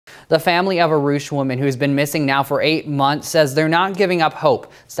The family of a Rouge woman who has been missing now for 8 months says they're not giving up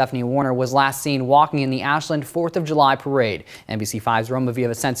hope. Stephanie Warner was last seen walking in the Ashland 4th of July parade. NBC5's Roma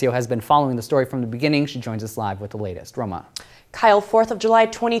Villavicencio has been following the story from the beginning. She joins us live with the latest. Roma. Kyle, 4th of July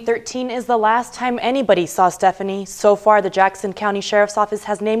 2013 is the last time anybody saw Stephanie. So far, the Jackson County Sheriff's Office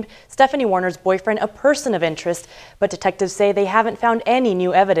has named Stephanie Warner's boyfriend a person of interest, but detectives say they haven't found any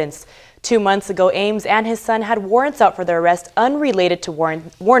new evidence. 2 months ago, Ames and his son had warrants out for their arrest unrelated to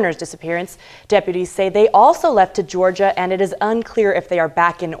Warner's disappearance. Deputies say they also left to Georgia, and it is unclear if they are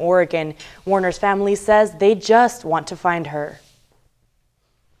back in Oregon. Warner's family says they just want to find her.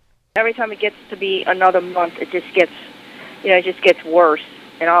 Every time it gets to be another month, it just gets worse,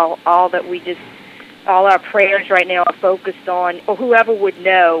 and all our prayers right now are focused on, or whoever would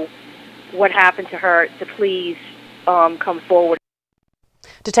know what happened to her, to please come forward.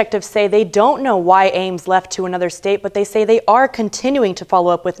 Detectives say they don't know why Ames left to another state, but they say they are continuing to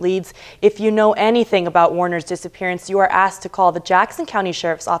follow up with leads. If you know anything about Warner's disappearance, you are asked to call the Jackson County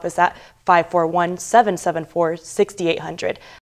Sheriff's Office at 541-774-6800.